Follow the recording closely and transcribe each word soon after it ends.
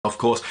Of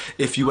course,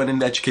 if you went in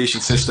the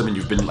education system and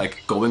you've been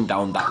like going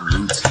down that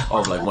route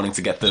of like wanting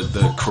to get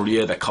the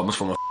career that comes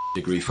from a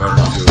degree, fair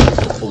enough,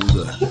 you're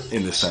older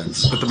in the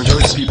sense. But the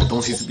majority of people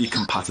don't seem to be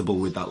compatible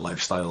with that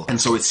lifestyle. And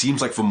so it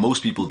seems like for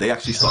most people, they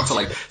actually start to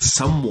like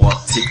somewhat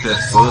take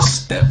their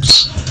first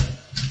steps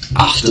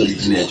after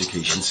leaving the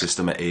education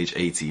system at age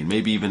 18,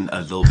 maybe even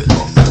a little bit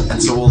longer.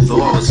 And so although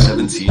I was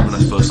 17 when I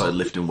first started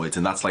lifting weights,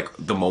 and that's like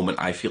the moment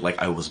I feel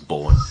like I was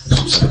born,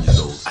 I'm 7 years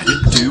old, I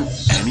didn't do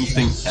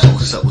anything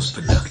else that was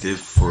productive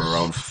for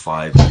around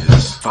 5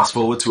 years. Fast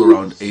forward to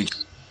around age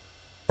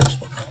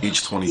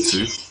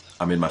 22,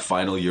 I'm in my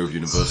final year of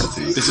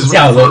university. This is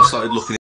when I first started looking